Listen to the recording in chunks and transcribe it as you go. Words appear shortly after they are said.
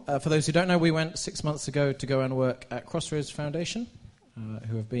For those who don't know, we went 6 months ago to go and work at Crossroads Foundation,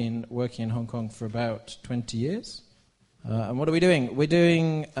 who have been working in Hong Kong for about 20 years. And what are we doing? We're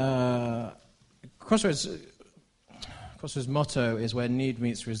doing... Crossroads' motto is where need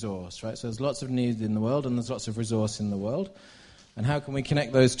meets resource, right? So there's lots of need in the world and there's lots of resource in the world. And how can we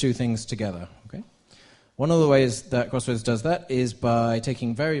connect those two things together? Okay. One of the ways that Crossroads does that is by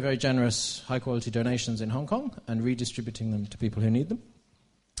taking very, very generous, high-quality donations in Hong Kong and redistributing them to people who need them.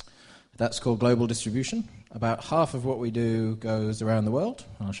 That's called global distribution. About half of what we do goes around the world.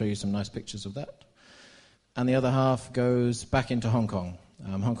 I'll show you some nice pictures of that. And the other half goes back into Hong Kong.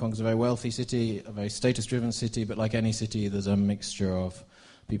 Hong Kong is a very wealthy city, a very status-driven city, but like any city, there's a mixture of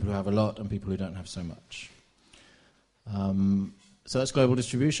people who have a lot and people who don't have so much. So that's global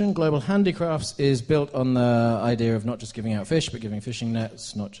distribution. Global Handicrafts is built on the idea of not just giving out fish, but giving fishing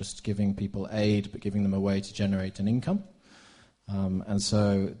nets, not just giving people aid, but giving them a way to generate an income. And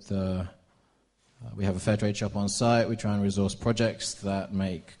so we have a fair trade shop on site. We try and resource projects that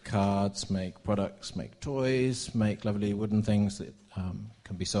make cards, make products, make toys, make lovely wooden things that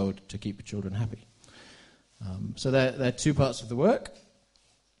can be sold to keep children happy. So there are two parts of the work.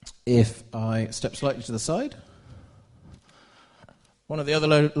 If I step slightly to the side, one of the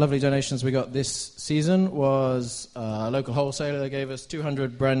other lovely donations we got this season was a local wholesaler. They gave us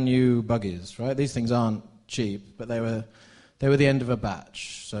 200 brand new buggies, right? These things aren't cheap, but they were the end of a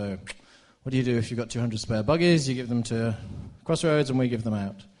batch. So what do you do if you've got 200 spare buggies? You give them to Crossroads and we give them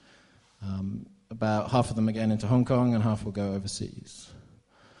out. About half of them again into Hong Kong and half will go overseas.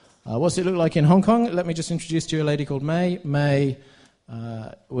 What's it look like in Hong Kong? Let me just introduce to you a lady called May. May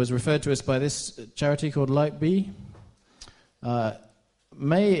was referred to us by this charity called Light Bee.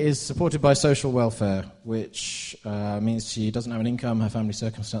 May is supported by social welfare, which means she doesn't have an income, her family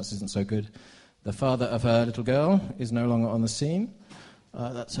circumstances isn't so good. The father of her little girl is no longer on the scene.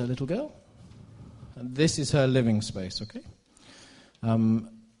 That's her little girl. And this is her living space, okay?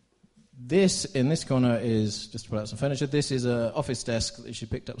 This, in this corner, is, just to pull out some furniture, this is an office desk that she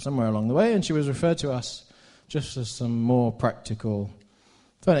picked up somewhere along the way, and she was referred to us just for some more practical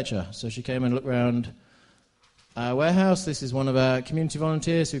furniture. So she came and looked around our warehouse. This is one of our community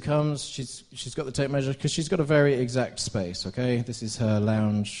volunteers who comes. She's got the tape measure, because she's got a very exact space, okay? This is her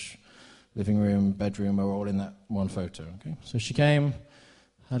lounge, living room, bedroom are all in that one photo, okay? So she came,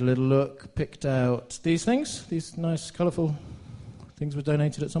 had a little look, picked out these things. These nice, colourful things were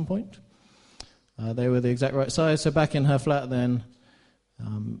donated at some point. They were the exact right size. So back in her flat then,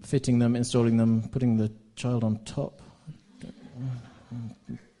 fitting them, installing them, putting the child on top.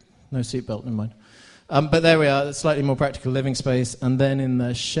 No seatbelt, never mind. But there we are, slightly more practical living space. And then in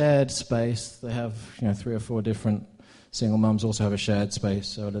the shared space, they have 3 or 4 different single mums also have a shared space,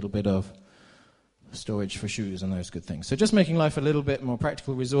 so a little bit of storage for shoes and those good things. So just making life a little bit more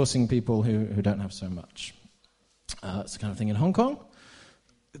practical, resourcing people who don't have so much. That's the kind of thing in Hong Kong.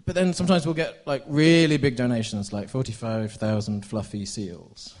 But then sometimes we'll get like really big donations, like 45,000 fluffy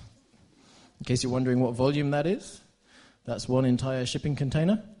seals. In case you're wondering what volume that is, that's one entire shipping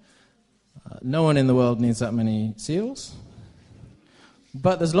container. No one in the world needs that many seals.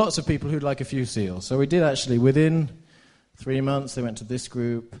 But there's lots of people who'd like a few seals. So we did actually, within 3 months, they went to this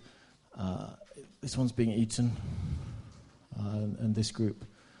group. This one's being eaten. And this group.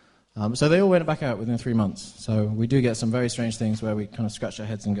 So they all went back out within 3 months. So we do get some very strange things where we kind of scratch our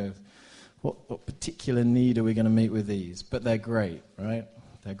heads and go, what particular need are we going to meet with these? But they're great, right?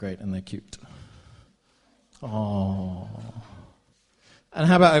 They're great and they're cute. Oh. And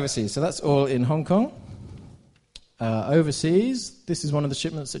how about overseas? So that's all in Hong Kong. Overseas, this is one of the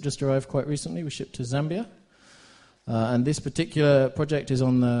shipments that just arrived quite recently. We shipped to Zambia. And this particular project is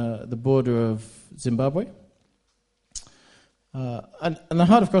on the border of Zimbabwe. And the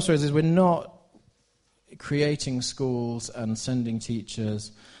heart of Crossroads is we're not creating schools and sending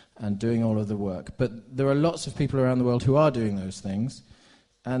teachers and doing all of the work. But there are lots of people around the world who are doing those things.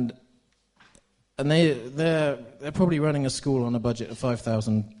 And they're probably running a school on a budget of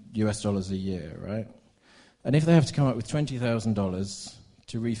 $5,000 a year, right? And if they have to come up with $20,000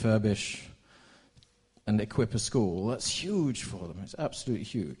 to refurbish and equip a school, that's huge for them. It's absolutely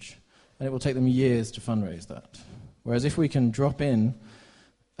huge. And it will take them years to fundraise that. Whereas if we can drop in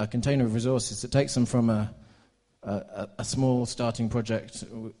a container of resources that takes them from a small starting project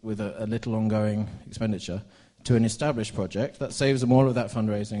with a little ongoing expenditure to an established project, that saves them all of that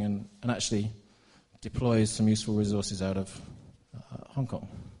fundraising and actually deploys some useful resources out of Hong Kong.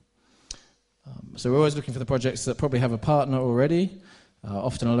 So we're always looking for the projects that probably have a partner already,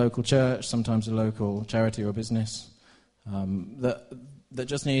 often a local church, sometimes a local charity or business, that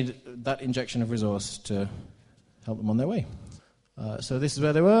just need that injection of resource to help them on their way. So this is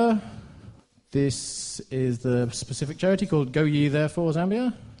where they were. This is the specific charity called Go Ye Therefore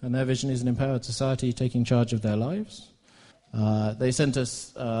Zambia, and their vision is an empowered society taking charge of their lives. They sent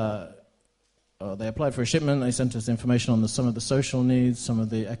us, they applied for a shipment, they sent us information on some of the social needs, some of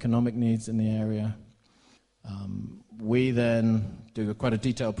the economic needs in the area. We then do quite a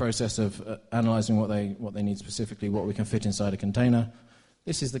detailed process of analysing what they need specifically, what we can fit inside a container.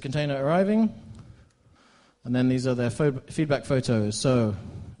 This is the container arriving, and then these are their feedback photos. So,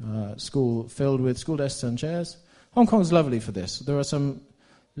 school filled with school desks and chairs. Hong Kong's lovely for this. There are some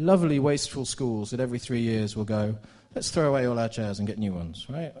lovely wasteful schools that every 3 years will go, let's throw away all our chairs and get new ones,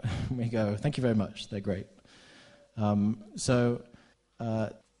 right? We go, thank you very much, they're great.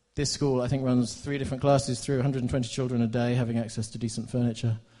 This school, I think, runs 3 different classes through 120 children a day, having access to decent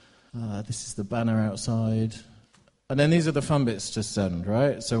furniture. This is the banner outside. And then these are the fun bits to send,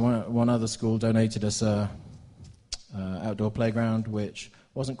 right? So one other school donated us a outdoor playground, which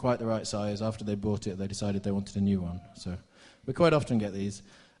wasn't quite the right size. After they bought it, they decided they wanted a new one. So we quite often get these.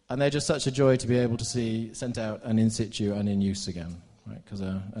 And they're just such a joy to be able to see sent out and in situ and in use again, right? Because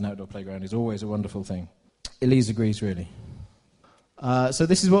an outdoor playground is always a wonderful thing. Elise agrees, really. So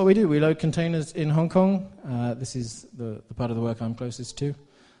this is what we do. We load containers in Hong Kong. This is the part of the work I'm closest to.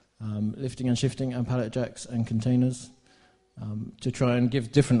 Lifting and shifting and pallet jacks and containers to try and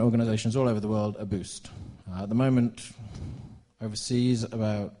give different organisations all over the world a boost. At the moment, overseas,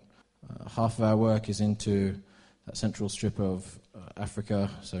 about half of our work is into that central strip of Africa,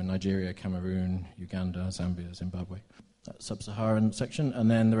 so Nigeria, Cameroon, Uganda, Zambia, Zimbabwe, that sub-Saharan section, and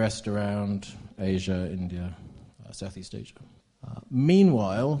then the rest around Asia, India, Southeast Asia.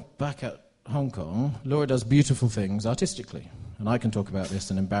 Meanwhile, back at Hong Kong, Laura does beautiful things artistically, and I can talk about this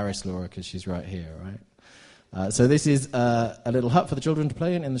and embarrass Laura because she's right here, right? So this is a little hut for the children to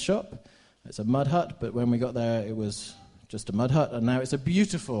play in the shop. It's a mud hut, but when we got there it was just a mud hut, and now it's a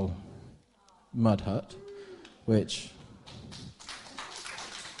beautiful mud hut, which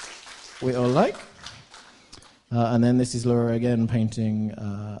we all like. And then this is Laura again painting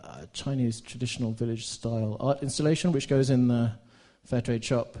a Chinese traditional village-style art installation, which goes in the Fairtrade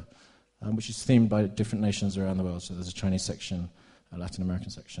shop, which is themed by different nations around the world. So there's a Chinese section, a Latin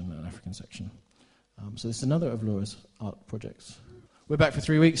American section, an African section. So this is another of Laura's art projects. We're back for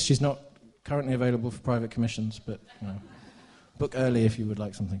 3 weeks. She's not currently available for private commissions, but book early if you would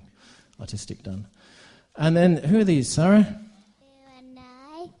like something artistic done. And then, who are these, Sarah? You and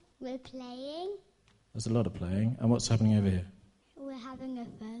I, we're playing. There's a lot of playing. And what's happening over here? We're having a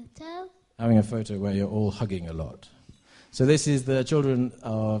photo. Having a photo where you're all hugging a lot. So this is the children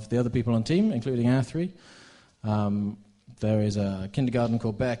of the other people on team, including our 3. There is a kindergarten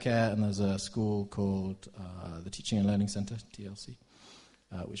called Bear Care, and there's a school called the Teaching and Learning Centre, TLC,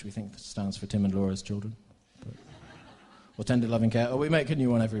 which we think stands for Tim and Laura's Children. Or Tender Loving Care. Oh, we make a new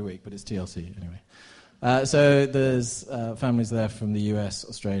one every week, but it's TLC anyway. So there's families there from the US,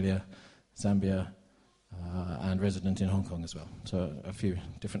 Australia, Zambia, and resident in Hong Kong as well. So a few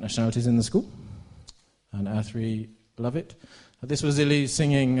different nationalities in the school. And our 3 love it. This was Elise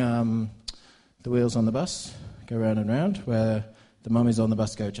singing The Wheels on the Bus, Go Round and Round, where the mummies on the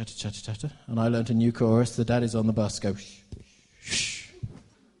bus go chatter, chatter, chatter. And I learnt a new chorus, the daddies on the bus go shh, shh,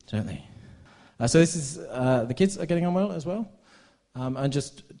 don't they? So this is, the kids are getting on well as well. And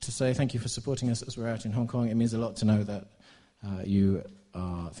just to say thank you for supporting us as we're out in Hong Kong. It means a lot to know that you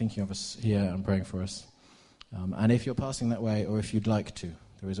are thinking of us here and praying for us. And if you're passing that way, or if you'd like to,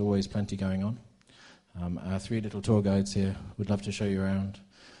 there is always plenty going on. Our 3 little tour guides here would love to show you around,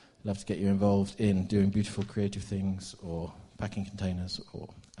 love to get you involved in doing beautiful creative things, or packing containers, or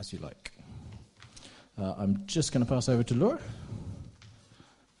as you like. I'm just going to pass over to Laura,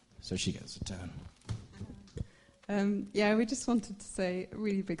 so she gets a turn. We just wanted to say a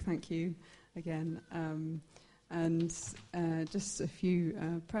really big thank you again, and just a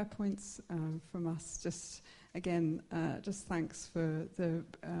few prayer points from us. Just again, just thanks for the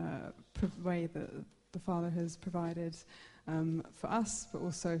way that the Father has provided for us, but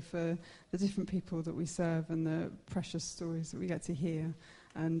also for the different people that we serve and the precious stories that we get to hear,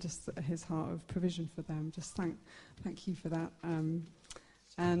 and just His heart of provision for them. Just thank you for that.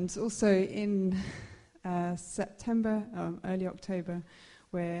 And also in September, early October,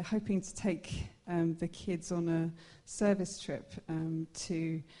 we're hoping to take the kids on a service trip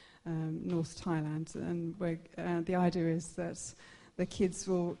to North Thailand, and the idea is that the kids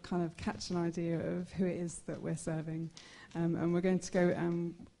will kind of catch an idea of who it is that we're serving, and we're going to go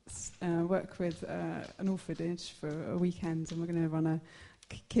work with an orphanage for a weekend, and we're going to run a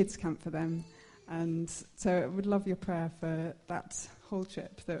kids camp for them. And so I would love your prayer for that whole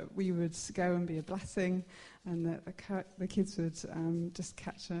trip, that we would go and be a blessing, and that the kids would just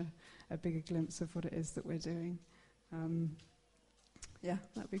catch a bigger glimpse of what it is that we're doing. Yeah,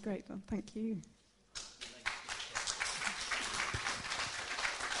 that'd be great. Well, thank you.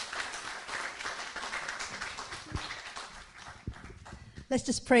 Let's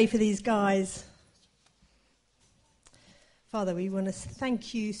just pray for these guys. Father, we want to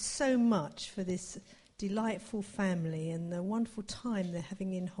thank you so much for this delightful family and the wonderful time they're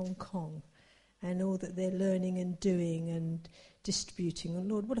having in Hong Kong and all that they're learning and doing and distributing.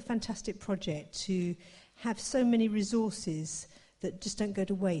 And Lord, what a fantastic project to have so many resources that just don't go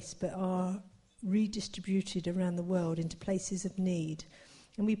to waste but are redistributed around the world into places of need.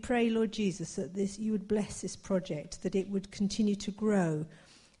 And we pray, Lord Jesus, that you would bless this project, that it would continue to grow,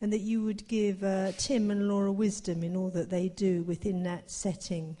 and that you would give Tim and Laura wisdom in all that they do within that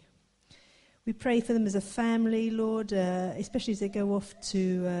setting. We pray for them as a family, Lord, especially as they go off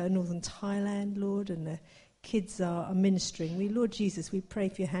to northern Thailand, Lord, and the kids are ministering. Lord Jesus, we pray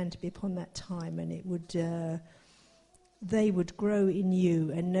for your hand to be upon that time, and it would they would grow in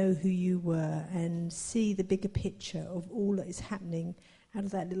you and know who you were and see the bigger picture of all that is happening out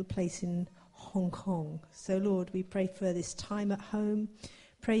of that little place in Hong Kong. So, Lord, we pray for this time at home.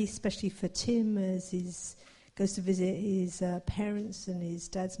 Pray especially for Tim as he goes to visit his parents and his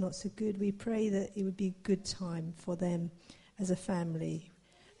dad's not so good. We pray that it would be a good time for them as a family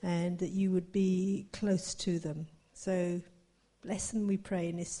and that you would be close to them. So bless them, we pray,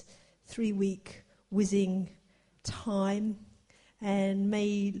 in this 3-week whizzing time, and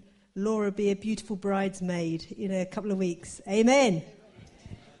may Laura be a beautiful bridesmaid in a couple of weeks. Amen.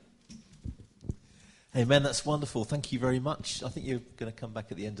 Amen, that's wonderful. Thank you very much. I think you're going to come back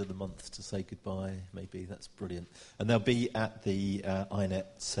at the end of the month to say goodbye, maybe. That's brilliant. And they'll be at the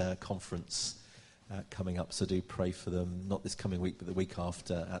INET conference coming up, so do pray for them, not this coming week, but the week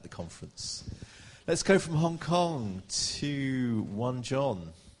after at the conference. Let's go from Hong Kong to 1 John,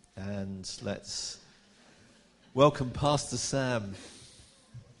 and let's welcome Pastor Sam,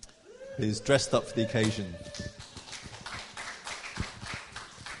 who's dressed up for the occasion.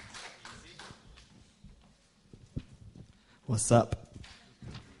 What's up?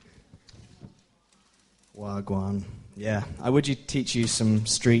 Wagwan. Yeah, I would teach you some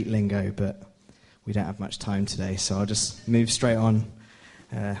street lingo, but we don't have much time today, so I'll just move straight on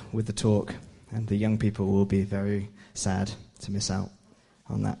with the talk, and the young people will be very sad to miss out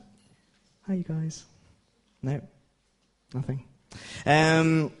on that. How are you guys? No? Nothing?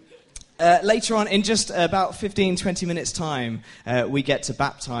 Later on, in just about 15-20 minutes' time, we get to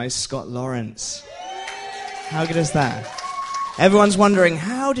baptize Scott Lawrence. How good is that? Everyone's wondering,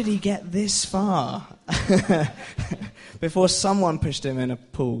 how did he get this far before someone pushed him in a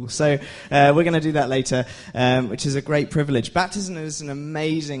pool? So we're going to do that later, which is a great privilege. Baptism is an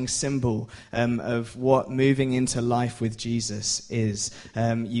amazing symbol of what moving into life with Jesus is.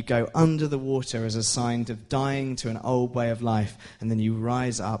 You go under the water as a sign of dying to an old way of life, and then you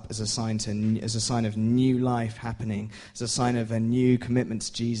rise up as a sign of new life happening, as a sign of a new commitment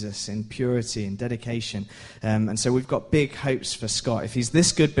to Jesus in purity and dedication. And so we've got big hopes for Scott. If he's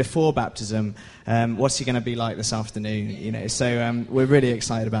this good before baptism, what's he going to be like this afternoon? So we're really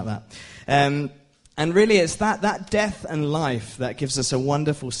excited about that. And really, it's that death and life that gives us a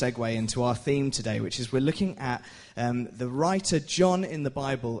wonderful segue into our theme today, which is we're looking at the writer John in the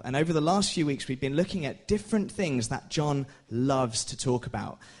Bible. And over the last few weeks, we've been looking at different things that John loves to talk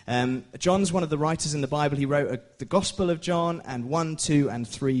about. John's one of the writers in the Bible. He wrote the Gospel of John and 1, 2, and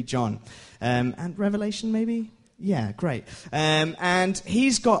 3 John. And Revelation, maybe? Yeah, great. And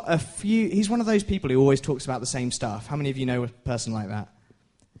he's got he's one of those people who always talks about the same stuff. How many of you know a person like that?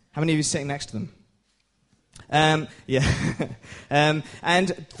 How many of you are sitting next to them? Yeah.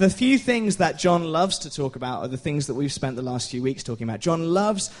 And the few things that John loves to talk about are the things that we've spent the last few weeks talking about. John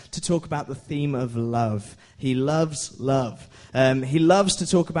loves to talk about the theme of love. He loves love. He loves to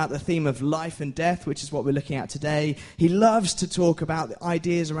talk about the theme of life and death, which is what we're looking at today. He loves to talk about the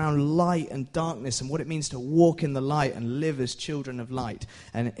ideas around light and darkness and what it means to walk in the light and live as children of light.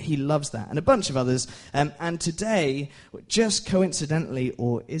 And he loves that. And a bunch of others. And today, just coincidentally,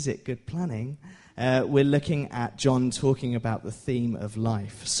 or is it good planning, we're looking at John talking about the theme of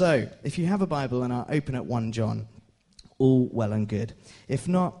life. So, if you have a Bible and are open at 1 John, all well and good. If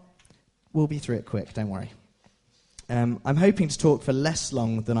not, we'll be through it quick, don't worry. I'm hoping to talk for less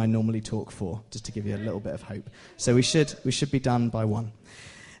long than I normally talk for, just to give you a little bit of hope. So we should be done by 1.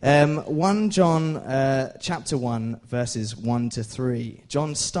 1 John chapter 1, verses 1 to 3.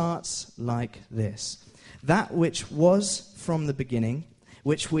 John starts like this. That which was from the beginning,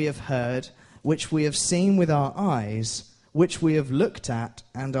 which we have heard, which we have seen with our eyes, which we have looked at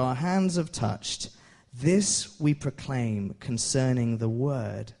and our hands have touched, this we proclaim concerning the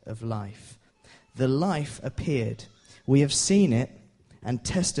word of life. The life appeared. We have seen it and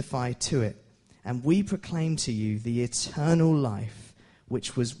testify to it. And we proclaim to you the eternal life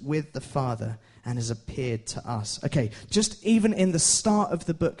which was with the Father and has appeared to us. Okay, just even in the start of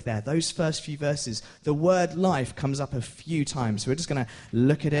the book there, those first few verses, the word life comes up a few times. So we're just going to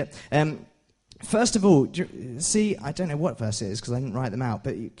look at it. First of all, see, I don't know what verse it is because I didn't write them out,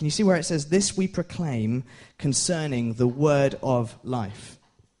 but can you see where it says, this we proclaim concerning the word of life?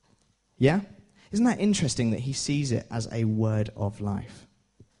 Yeah? Isn't that interesting that he sees it as a word of life?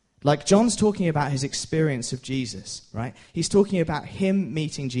 Like John's talking about his experience of Jesus, right? He's talking about him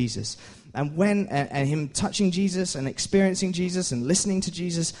meeting Jesus and and him touching Jesus and experiencing Jesus and listening to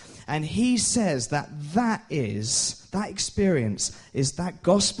Jesus. And he says that experience is that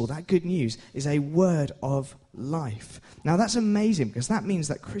gospel, that good news is a word of life. Now that's amazing because that means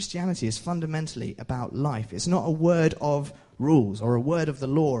that Christianity is fundamentally about life. It's not a word of rules or a word of the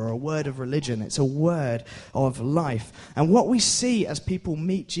law or a word of religion. It's a word of life. And what we see as people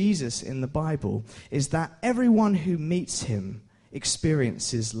meet Jesus in the Bible is that everyone who meets him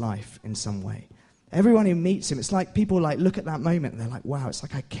experiences life in some way. Everyone who meets him, it's like people look at that moment and they're like, wow, it's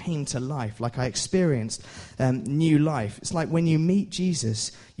like I came to life, like I experienced new life. It's like when you meet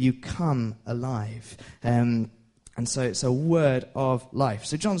Jesus, you come alive. And so it's a word of life.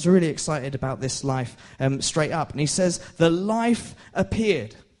 So John's really excited about this life straight up. And he says, the life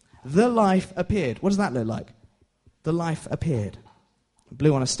appeared. The life appeared. What does that look like? The life appeared.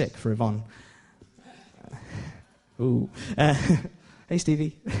 Blue on a stick for Yvonne. Ooh. Hey,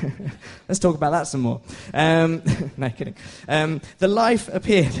 Stevie. Let's talk about that some more. No, kidding. The life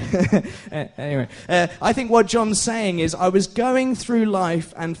appeared. Anyway, I think what John's saying is I was going through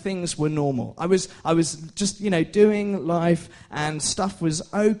life and things were normal. I was just, doing life and stuff was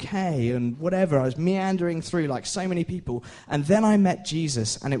okay and whatever. I was meandering through like so many people. And then I met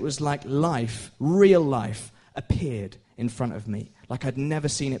Jesus and it was like life, real life, appeared in front of me. Like I'd never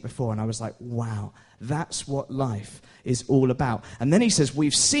seen it before. And I was like, wow, that's what life is all about. And then he says,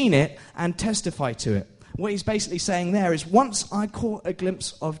 we've seen it and testify to it. What he's basically saying there is once I caught a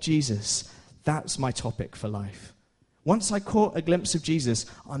glimpse of Jesus, that's my topic for life. Once I caught a glimpse of Jesus,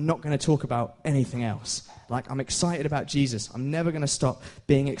 I'm not going to talk about anything else. Like I'm excited about Jesus. I'm never going to stop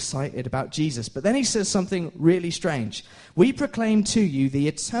being excited about Jesus. But then he says something really strange. We proclaim to you the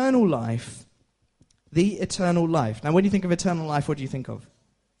eternal life. The eternal life. Now when you think of eternal life, what do you think of?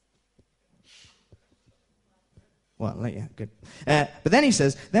 Well, yeah, good. But then he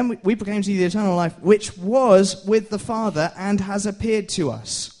says, then we proclaim to you the eternal life, which was with the Father and has appeared to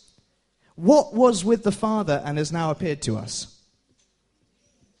us. What was with the Father and has now appeared to us?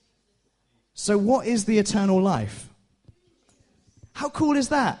 So what is the eternal life? How cool is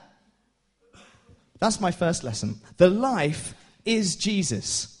that? That's my first lesson. The life is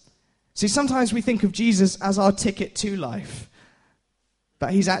Jesus. See, sometimes we think of Jesus as our ticket to life,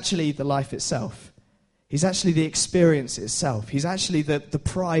 but he's actually the life itself. He's actually the experience itself. He's actually the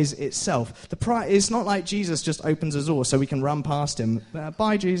prize itself. It's not like Jesus just opens a door so we can run past him,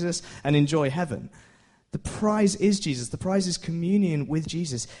 bye Jesus, and enjoy heaven. The prize is Jesus. The prize is communion with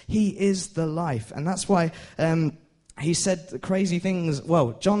Jesus. He is the life. And that's why he said the crazy things.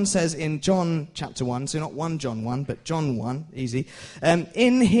 Well, John says in John chapter 1, so not 1 John 1, but John 1, easy.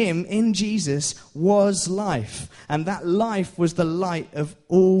 In him, in Jesus, was life. And that life was the light of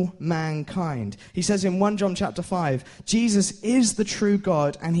all mankind. He says in 1 John chapter 5, Jesus is the true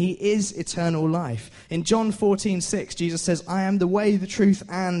God and he is eternal life. In John 14:6, Jesus says, I am the way, the truth,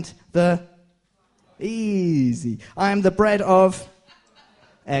 and the... Easy. I am the bread of...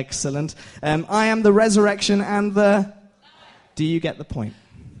 Excellent. I am the resurrection and the... Do you get the point?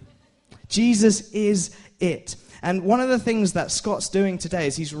 Jesus is it. And one of the things that Scott's doing today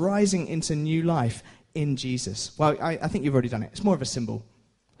is he's rising into new life in Jesus. Well, I think you've already done it. It's more of a symbol.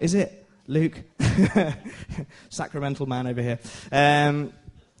 Is it, Luke? Sacramental man over here.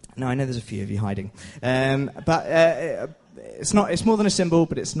 No, I know there's a few of you hiding. But it's not. It's more than a symbol,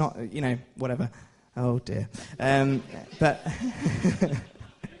 but it's not, whatever. Oh, dear. But...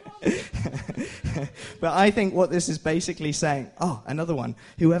 But I think what this is basically saying, another one,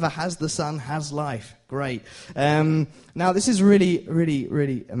 whoever has the Son has life. Great. Now, this is really, really,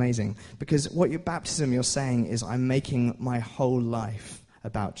 really amazing, because what your baptism you're saying is I'm making my whole life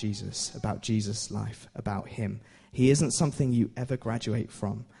about Jesus' life, about him. He isn't something you ever graduate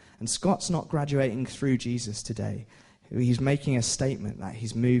from. And Scott's not graduating through Jesus today. He's making a statement that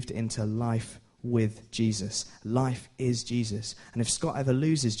he's moved into life with Jesus. Life is Jesus. And if Scott ever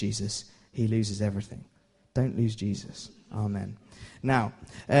loses Jesus, he loses everything. Don't lose Jesus. Amen. Now,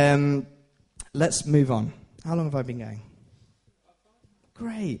 let's move on. How long have I been going?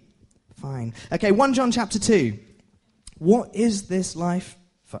 Great. Fine. Okay, 1 John chapter 2. What is this life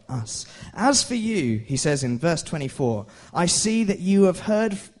for us? As for you, he says in verse 24, I see that you have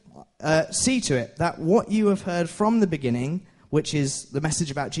heard, see to it that what you have heard from the beginning, which is the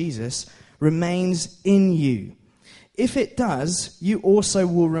message about Jesus, remains in you. If it does, you also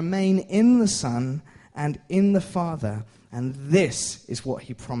will remain in the Son and in the Father, and this is what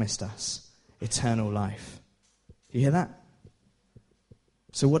he promised us, eternal life. You hear that?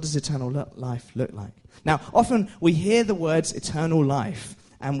 So what does eternal life look like? Now, often we hear the words eternal life,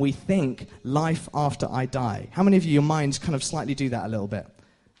 and we think life after I die. How many of you, your minds kind of slightly do that a little bit?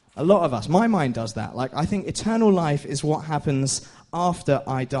 A lot of us. My mind does that. Like, I think eternal life is what happens after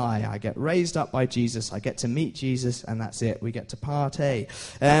I die. I get raised up by Jesus. I get to meet Jesus, and that's it. We get to party.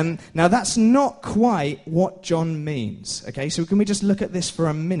 Now, that's not quite what John means. Okay, so can we just look at this for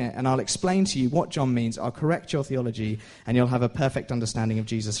a minute, and I'll explain to you what John means. I'll correct your theology, and you'll have a perfect understanding of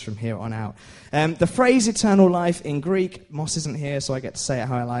Jesus from here on out. The phrase eternal life in Greek, Moss isn't here, so I get to say it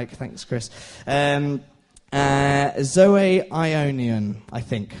how I like. Thanks, Chris. Zoe Ionian, I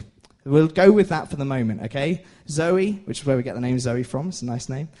think. We'll go with that for the moment, okay? Zoe, which is where we get the name Zoe from. It's a nice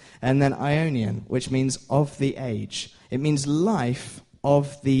name. And then Ionian, which means of the age. It means life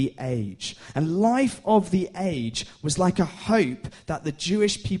of the age. And life of the age was like a hope that the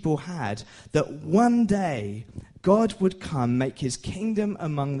Jewish people had that one day God would come, make his kingdom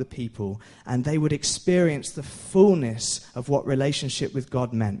among the people, and they would experience the fullness of what relationship with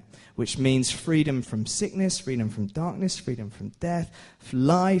God meant, which means freedom from sickness, freedom from darkness, freedom from death,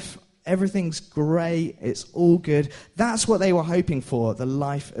 life. Everything's great. It's all good. That's what they were hoping for, the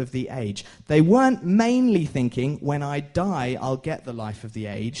life of the age. They weren't mainly thinking, when I die, I'll get the life of the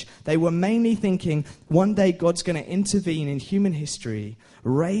age. They were mainly thinking, one day God's going to intervene in human history,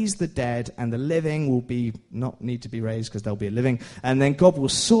 raise the dead, and the living will not need to be raised because they'll be living. And then God will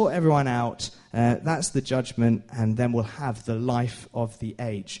sort everyone out. That's the judgment. And then we'll have the life of the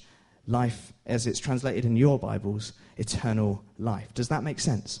age. Life, as it's translated in your Bibles, eternal life. Does that make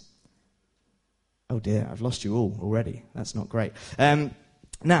sense? Oh dear, I've lost you all already. That's not great.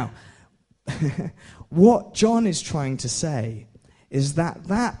 Now, what John is trying to say is that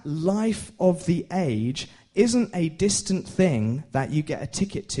life of the age isn't a distant thing that you get a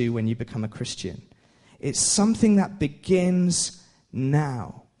ticket to when you become a Christian. It's something that begins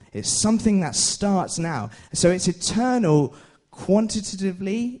now. It's something that starts now. So it's eternal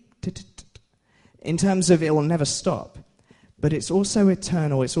quantitatively, in terms of it will never stop. But it's also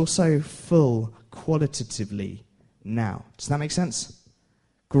eternal, it's also full qualitatively now. Does that make sense?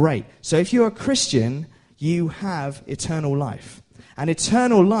 Great. So if you're a Christian, you have eternal life. And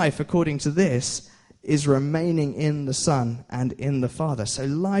eternal life, according to this, is remaining in the Son and in the Father. So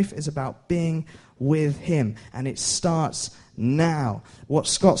life is about being with him, and it starts now. What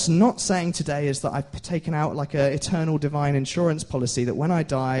Scott's not saying today is that I've taken out like an eternal divine insurance policy that when I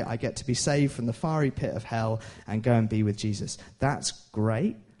die, I get to be saved from the fiery pit of hell and go and be with Jesus. That's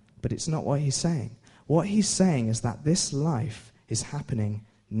great, but it's not what he's saying. What he's saying is that this life is happening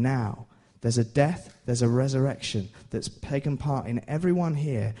now. There's a death, there's a resurrection that's taken part in everyone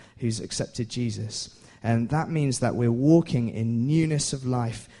here who's accepted Jesus. And that means that we're walking in newness of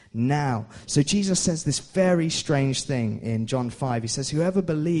life now. So Jesus says this very strange thing in John 5. He says, whoever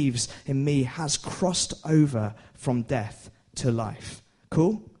believes in me has crossed over from death to life.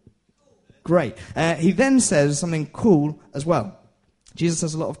 Cool? Great. He then says something cool as well. Jesus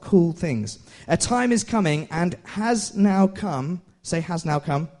says a lot of cool things. A time is coming and has now come. Say, has now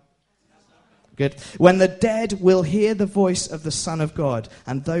come. Good. When the dead will hear the voice of the Son of God,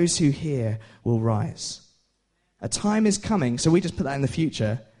 and those who hear will rise. A time is coming, so we just put that in the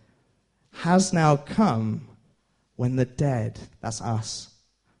future, has now come when the dead, that's us,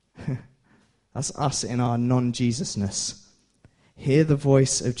 that's us in our non-Jesusness, hear the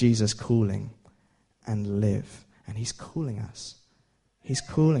voice of Jesus calling and live. And he's calling us. He's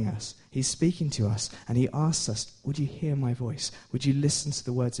calling us. He's speaking to us. And he asks us, would you hear my voice? Would you listen to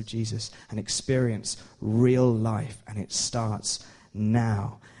the words of Jesus and experience real life? And it starts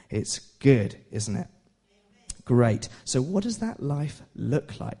now. It's good, isn't it? Great. So what does that life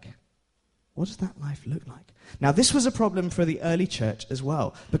look like? What does that life look like? Now, this was a problem for the early church as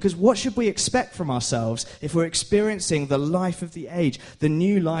well, because what should we expect from ourselves if we're experiencing the life of the age, the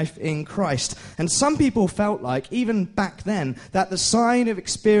new life in Christ? And some people felt like, even back then, that the sign of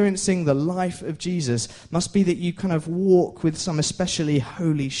experiencing the life of Jesus must be that you kind of walk with some especially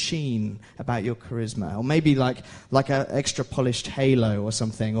holy sheen about your charisma, or maybe like an extra polished halo or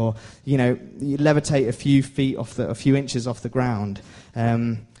something, or, you levitate a few inches off the ground.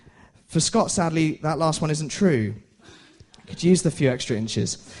 For Scott, sadly, that last one isn't true. Could use the few extra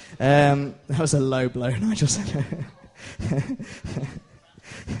inches. That was a low blow, Nigel said.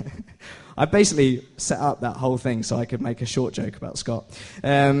 I basically set up that whole thing so I could make a short joke about Scott.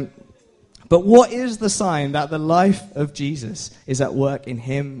 But what is the sign that the life of Jesus is at work in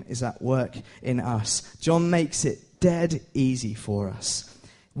him, is at work in us? John makes it dead easy for us.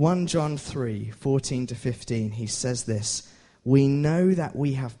 1 John 3, 14 to 15, he says this: "We know that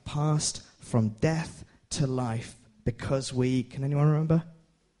we have passed from death to life because we..." Can anyone remember?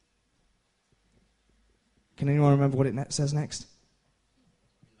 Can anyone remember what it says next?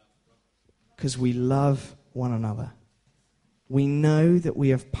 Because we love one another. We know that we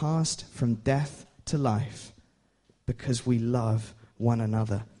have passed from death to life because we love one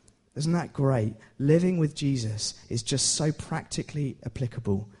another. Isn't that great? Living with Jesus is just so practically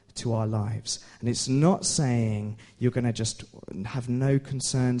applicable to our lives. And it's not saying you're going to just have no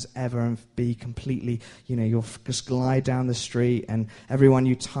concerns ever and be completely, you'll just glide down the street and everyone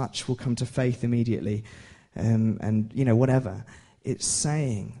you touch will come to faith immediately. And whatever. It's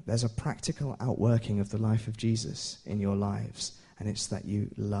saying there's a practical outworking of the life of Jesus in your lives, and it's that you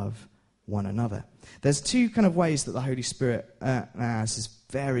love one another. There's two kind of ways that the Holy Spirit, this is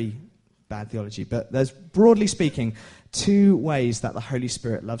very bad theology, but there's, broadly speaking, two ways that the Holy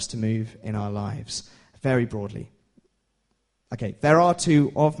Spirit loves to move in our lives, very broadly. Okay, there are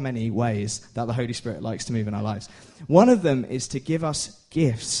two of many ways that the Holy Spirit likes to move in our lives. One of them is to give us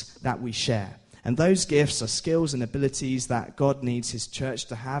gifts that we share. And those gifts are skills and abilities that God needs his church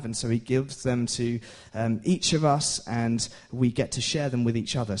to have, and so he gives them to each of us, and we get to share them with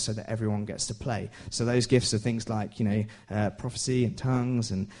each other so that everyone gets to play. So those gifts are things like, prophecy and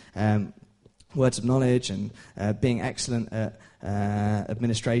tongues and words of knowledge and being excellent at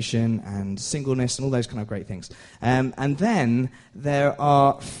administration and singleness and all those kind of great things. And then there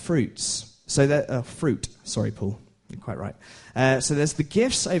are fruits. So sorry, Paul, you're quite right. So there's the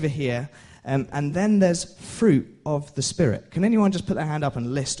gifts over here. And then there's fruit of the Spirit. Can anyone just put their hand up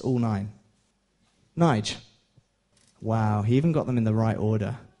and list all 9? Nige. Wow, he even got them in the right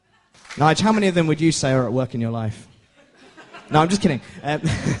order. Nige, how many of them would you say are at work in your life? No, I'm just kidding.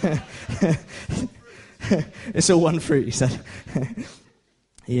 It's all one fruit, he said.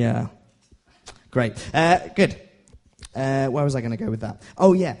 Yeah. Great. Good. Where was I going to go with that?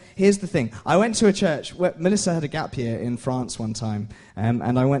 Oh, yeah, here's the thing. I went to a church where Melissa had a gap year in France one time,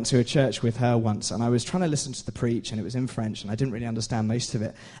 and I went to a church with her once, and I was trying to listen to the preach, and it was in French, and I didn't really understand most of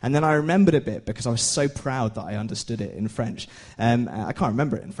it. And then I remembered a bit because I was so proud that I understood it in French. I can't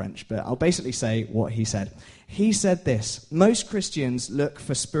remember it in French, but I'll basically say what he said. He said this: most Christians look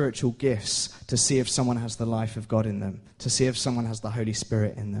for spiritual gifts to see if someone has the life of God in them, to see if someone has the Holy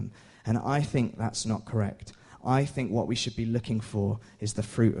Spirit in them. And I think that's not correct. I think what we should be looking for is the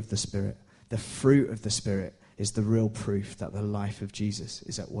fruit of the Spirit. The fruit of the Spirit is the real proof that the life of Jesus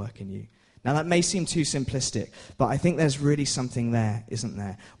is at work in you. Now, that may seem too simplistic, but I think there's really something there, isn't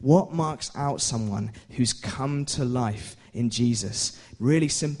there? What marks out someone who's come to life in Jesus? Really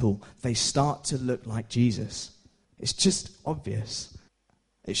simple. They start to look like Jesus. It's just obvious.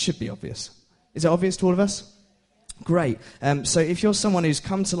 It should be obvious. Is it obvious to all of us? Great. So if you're someone who's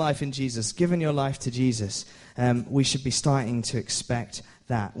come to life in Jesus, given your life to Jesus, we should be starting to expect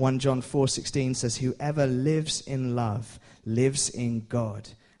that. 1 John 4:16 says, "Whoever lives in love lives in God,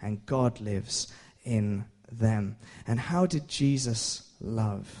 and God lives in them." And how did Jesus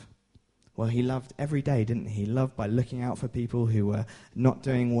love? Well, he loved every day, didn't he? He loved by looking out for people who were not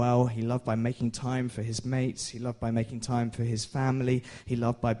doing well. He loved by making time for his mates. He loved by making time for his family. He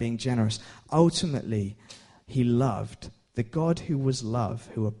loved by being generous. Ultimately, he loved. The God who was love,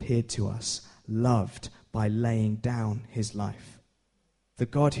 who appeared to us, loved by laying down his life. The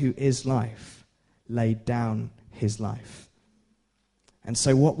God who is life laid down his life. And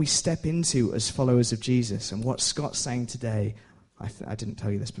so what we step into as followers of Jesus, and what Scott's saying today, I didn't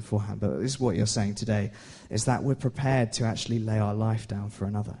tell you this beforehand, but this is what you're saying today, is that we're prepared to actually lay our life down for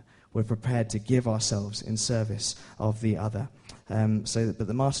another. We're prepared to give ourselves in service of the other. But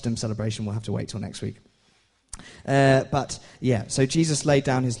the martyrdom celebration will have to wait till next week. So Jesus laid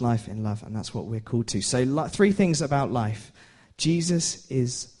down his life in love, and that's what we're called to. So 3 things about life. Jesus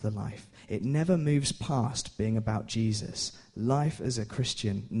is the life. It never moves past being about Jesus. Life as a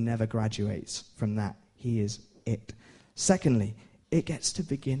Christian never graduates from that. He is it. Secondly, it gets to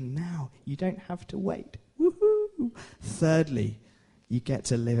begin now. You don't have to wait. Woohoo! Thirdly, you get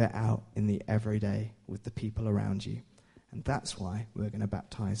to live it out in the everyday with the people around you. And that's why we're going to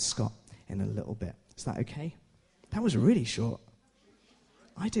baptize Scott in a little bit. Is that okay? That was really short.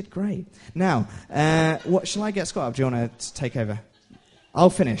 I did great. Now, what shall I get Scott up? Do you want to take over? I'll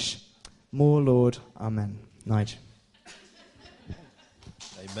finish. More Lord, Amen. Nigel.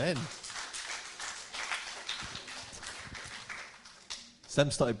 Amen. Sam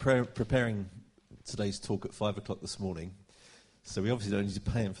started preparing today's talk at 5 o'clock this morning, so we obviously don't need to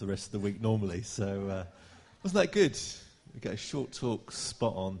pay him for the rest of the week normally. So wasn't that good? We get a short talk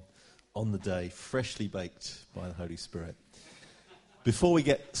spot on the day, freshly baked by the Holy Spirit. Before we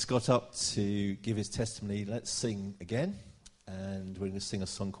get Scott up to give his testimony, let's sing again. And we're going to sing a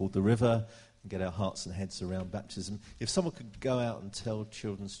song called The River and get our hearts and heads around baptism. If someone could go out and tell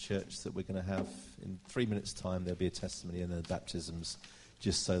Children's Church that we're going to have, in 3 minutes' time, there'll be a testimony and then baptisms,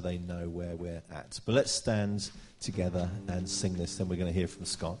 just so they know where we're at. But let's stand together and sing this, then we're going to hear from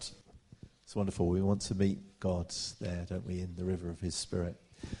Scott. It's wonderful. We want to meet God there, don't we, in the river of his Spirit.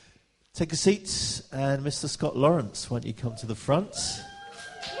 Take a seat, and Mr. Scott Lawrence, why don't you come to the front?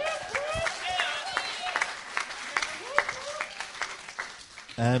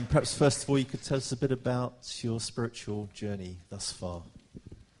 And perhaps first of all, you could tell us a bit about your spiritual journey thus far.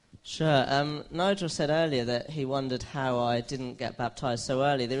 Sure. Nigel said earlier that he wondered how I didn't get baptised so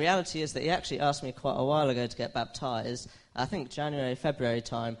early. The reality is that he actually asked me quite a while ago to get baptised, I think January, February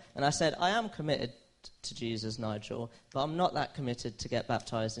time, and I said, I am committed to Jesus, Nigel, but I'm not that committed to get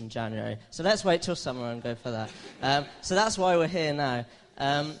baptised in January. So let's wait till summer and go for that. So that's why we're here now.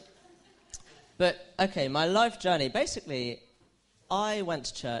 But, okay, my life journey. Basically, I went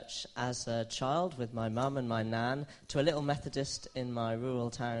to church as a child with my mum and my nan to a little Methodist in my rural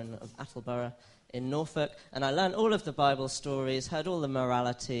town of Attleborough in Norfolk, and I learned all of the Bible stories, heard all the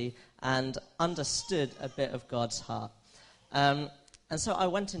morality, and understood a bit of God's heart. And so I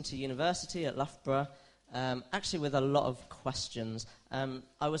went into university at Loughborough, actually with a lot of questions.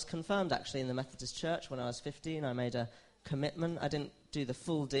 I was confirmed, actually, in the Methodist Church when I was 15. I made a commitment. I didn't do the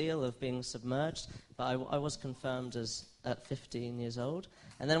full deal of being submerged, but I was confirmed at 15 years old.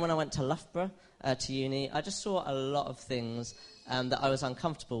 And then when I went to Loughborough, to uni, I just saw a lot of things that I was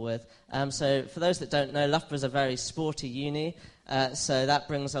uncomfortable with. So for those that don't know, Loughborough is a very sporty uni, so that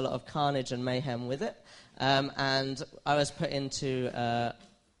brings a lot of carnage and mayhem with it. And I was put into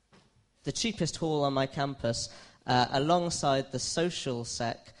the cheapest hall on my campus, alongside the social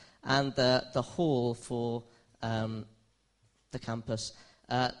sec and the hall for the campus.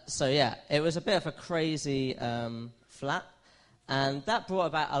 So yeah, it was a bit of a crazy flat, and that brought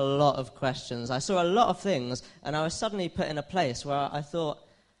about a lot of questions. I saw a lot of things, and I was suddenly put in a place where I thought,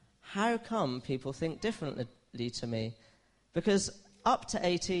 how come people think differently to me? Because up to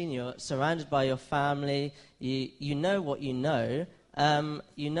 18, you're surrounded by your family, you know what you know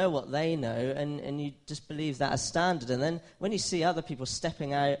what they know, and you just believe that as standard. And then when you see other people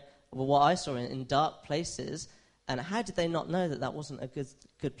stepping out, well, what I saw in dark places, and how did they not know that that wasn't a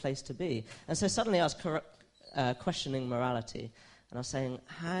good place to be? And so suddenly I was questioning morality, and I was saying,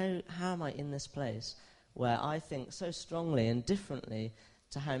 how am I in this place where I think so strongly and differently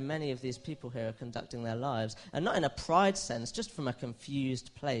to how many of these people here are conducting their lives, and not in a pride sense, just from a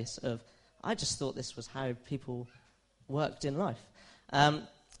confused place of, I just thought this was how people worked in life. And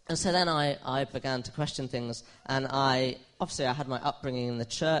so then I began to question things, and I had my upbringing in the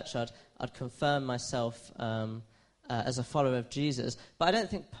church. I'd confirmed myself as a follower of Jesus, but I don't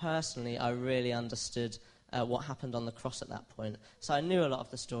think personally I really understood what happened on the cross at that point. So I knew a lot of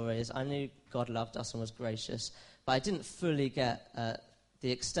the stories. I knew God loved us and was gracious, but I didn't fully get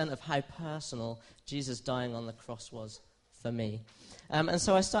the extent of how personal Jesus dying on the cross was for me. And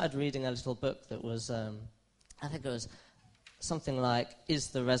so I started reading a little book that was, I think it was something like, Is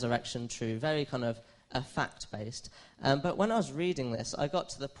the Resurrection True? Very kind of fact-based. But when I was reading this, I got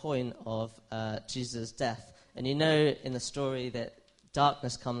to the point of Jesus' death. And you know in the story that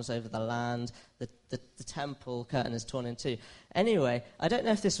darkness comes over the land, the temple curtain is torn in two. Anyway, I don't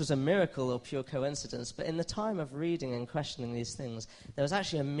know if this was a miracle or pure coincidence, but in the time of reading and questioning these things, there was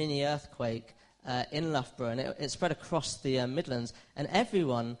actually a mini earthquake in Loughborough, and it spread across the Midlands, and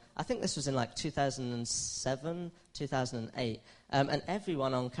everyone, I think this was in like 2007, 2008, and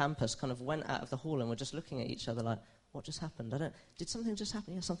everyone on campus kind of went out of the hall and were just looking at each other like, what just happened? Did something just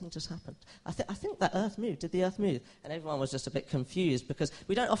happen? Yeah, something just happened. I think that earth moved. Did the earth move? And everyone was just a bit confused because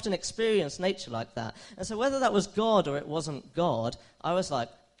we don't often experience nature like that. And so whether that was God or it wasn't God, I was like,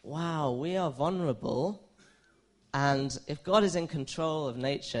 wow, we are vulnerable, and if God is in control of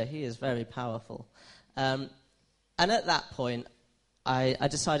nature, he is very powerful. And at that point, I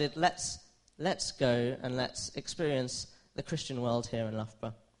decided, let's go and let's experience the Christian world here in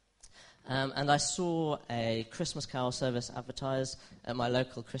Loughborough. And I saw a Christmas carol service advertised at my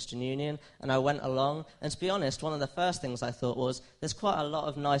local Christian union, and I went along. And to be honest, one of the first things I thought was, there's quite a lot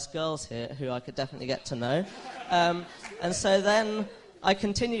of nice girls here who I could definitely get to know. And so then I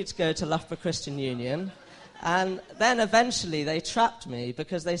continued to go to Loughborough Christian Union, and then eventually they trapped me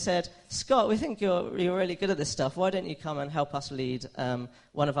because they said, Scott, we think you're really good at this stuff. Why don't you come and help us lead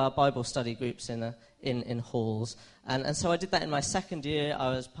one of our Bible study groups in halls? And so I did that in my second year. I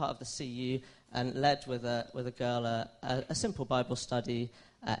was part of the CU and led with a girl a simple Bible study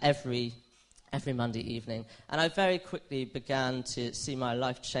every Monday evening. And I very quickly began to see my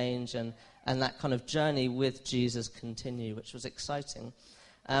life change and that kind of journey with Jesus continue, which was exciting.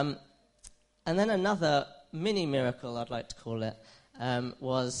 And then another mini miracle, I'd like to call it,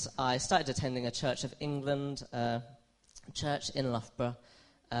 was I started attending a Church of England church in Loughborough.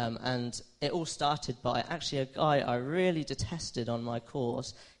 And it all started by actually a guy I really detested on my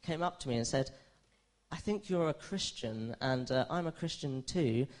course came up to me and said, I think you're a Christian, and I'm a Christian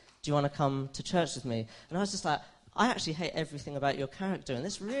too. Do you want to come to church with me? And I was just like, I actually hate everything about your character, and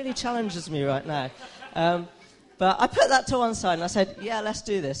this really challenges me right now. But I put that to one side, and I said, yeah, let's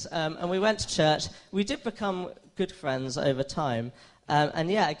do this. And we went to church. We did become good friends over time.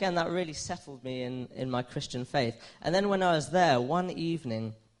 And yeah, again, that really settled me in my Christian faith. And then when I was there, one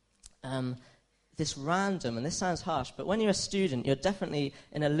evening, this random, and this sounds harsh, but when you're a student, you're definitely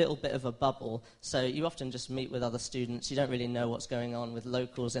in a little bit of a bubble. So you often just meet with other students. You don't really know what's going on with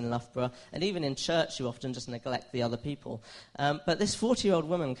locals in Loughborough. And even in church, you often just neglect the other people. But this 40-year-old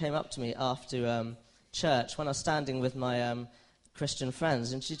woman came up to me after church when I was standing with my Christian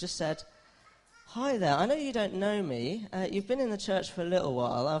friends, and she just said, hi there, I know you don't know me. You've been in the church for a little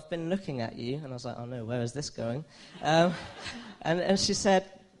while. I've been looking at you. And I was like, oh no, where is this going? And she said,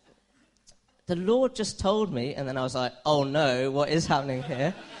 the Lord just told me, and then I was like, oh no, what is happening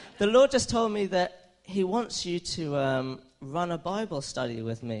here? The Lord just told me that he wants you to run a Bible study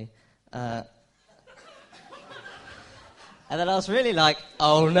with me. And then I was really like,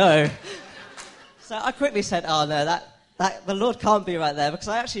 oh no. So I quickly said, oh no, that the Lord can't be right there, because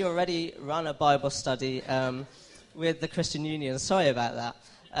I actually already run a Bible study with the Christian Union. Sorry about that.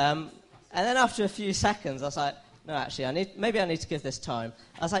 And then after a few seconds, I was like, no, actually, maybe I need to give this time.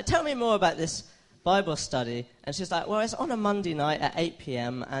 I was like, tell me more about this Bible study. And she's like, well, it's on a Monday night at 8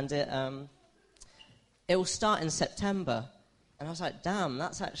 p.m. and it will start in September. And I was like, damn,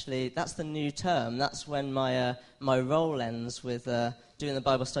 that's the new term. That's when my role ends with doing the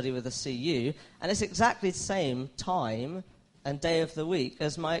Bible study with the CU. And it's exactly the same time and day of the week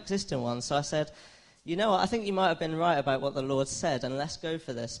as my existing one. So I said, you know what, I think you might have been right about what the Lord said, and let's go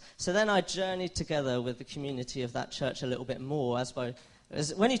for this. So then I journeyed together with the community of that church a little bit more. As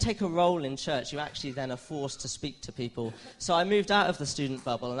when you take a role in church, you actually then are forced to speak to people. So I moved out of the student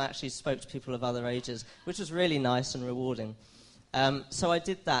bubble and actually spoke to people of other ages, which was really nice and rewarding. So I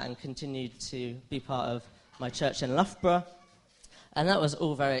did that and continued to be part of my church in Loughborough, and that was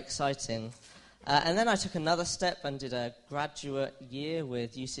all very exciting. And then I took another step and did a graduate year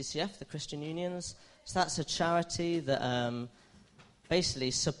with UCCF, the Christian Unions. So that's a charity that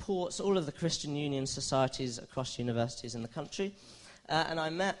basically supports all of the Christian Union societies across universities in the country. And I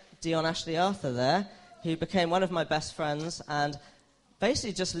met Dion Ashley Arthur there, who became one of my best friends and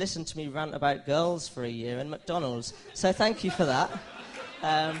basically just listened to me rant about girls for a year in McDonald's. So thank you for that.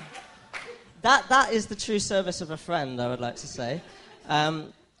 That is the true service of a friend, I would like to say.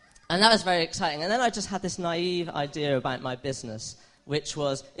 And that was very exciting. And then I just had this naive idea about my business, which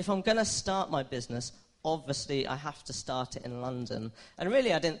was, if I'm going to start my business, obviously I have to start it in London. And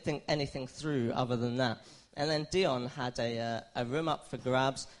really I didn't think anything through other than that. And then Dion had a room up for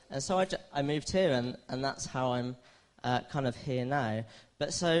grabs, and so I moved here, and that's how I'm kind of here now.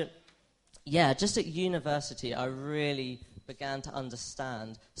 But so, yeah, just at university I really began to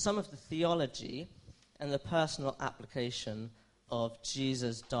understand some of the theology and the personal application of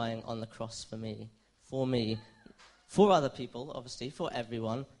Jesus dying on the cross for me, for other people, obviously, for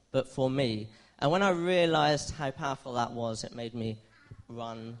everyone, but for me. And when I realized how powerful that was, it made me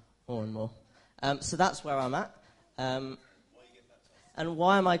run more and more. So that's where I'm at. And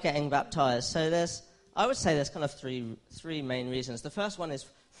why am I getting baptized? So I would say there's kind of three main reasons. The first one is,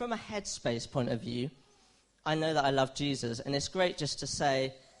 from a headspace point of view, I know that I love Jesus, and it's great just to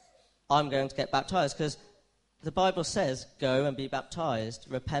say, I'm going to get baptized, because the Bible says, go and be baptized,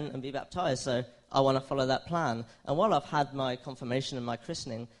 repent and be baptized. So I want to follow that plan. And while I've had my confirmation and my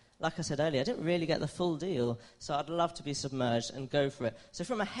christening, like I said earlier, I didn't really get the full deal, so I'd love to be submerged and go for it. So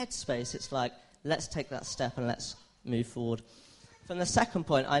from a headspace, it's like, let's take that step and let's move forward. From the second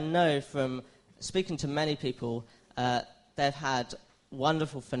point, I know from speaking to many people, they've had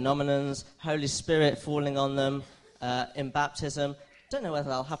wonderful phenomenons, Holy Spirit falling on them in baptism. Don't know whether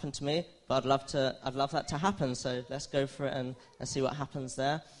that'll happen to me, but I'd love that to happen, so let's go for it and see what happens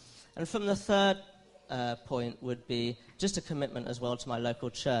there. And from the third point would be just a commitment as well to my local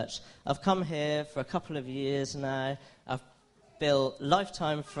church. I've come here for a couple of years now. I've built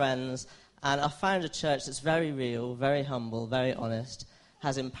lifetime friends, and I've found a church that's very real, very humble, very honest,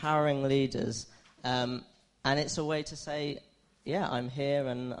 has empowering leaders, and it's a way to say, yeah, I'm here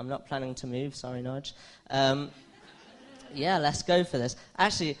and I'm not planning to move. Sorry, Nudge. Yeah, let's go for this.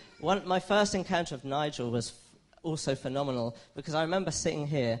 Actually, my first encounter of Nigel was also phenomenal, because I remember sitting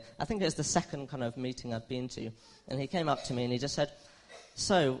here, I think it was the second kind of meeting I'd been to, and he came up to me and he just said,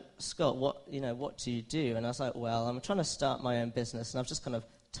 so, Scott, what do you do? And I was like, well, I'm trying to start my own business, and I've just kind of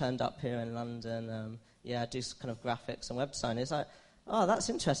turned up here in London. I do kind of graphics and web design. He's like, oh, that's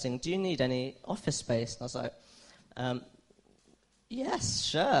interesting. Do you need any office space? And I was like, yes,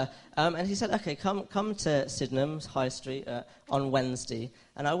 sure. And he said, okay, come to Sydenham High Street on Wednesday.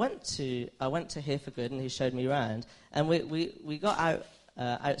 And I went to Here for Good, and he showed me around. And we got out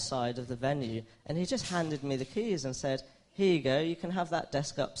outside of the venue, and he just handed me the keys and said, here you go, you can have that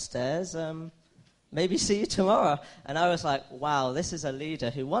desk upstairs. Maybe see you tomorrow. And I was like, wow, this is a leader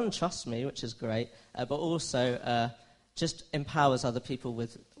who, one, trusts me, which is great, but also just empowers other people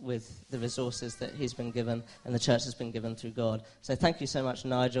with the resources that he's been given and the church has been given through God. So thank you so much,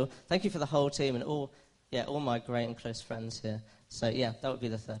 Nigel. Thank you for the whole team and all my great and close friends here. So, yeah, that would be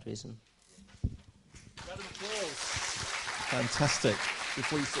the third reason. Round of applause. Fantastic.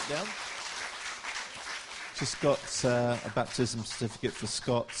 Before you sit down, just got a baptism certificate for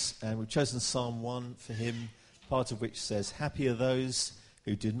Scott, and we've chosen Psalm 1 for him, part of which says, happy are those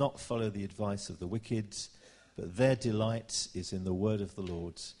who do not follow the advice of the wicked, but their delight is in the word of the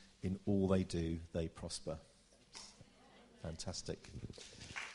Lord. In all they do, they prosper. Fantastic.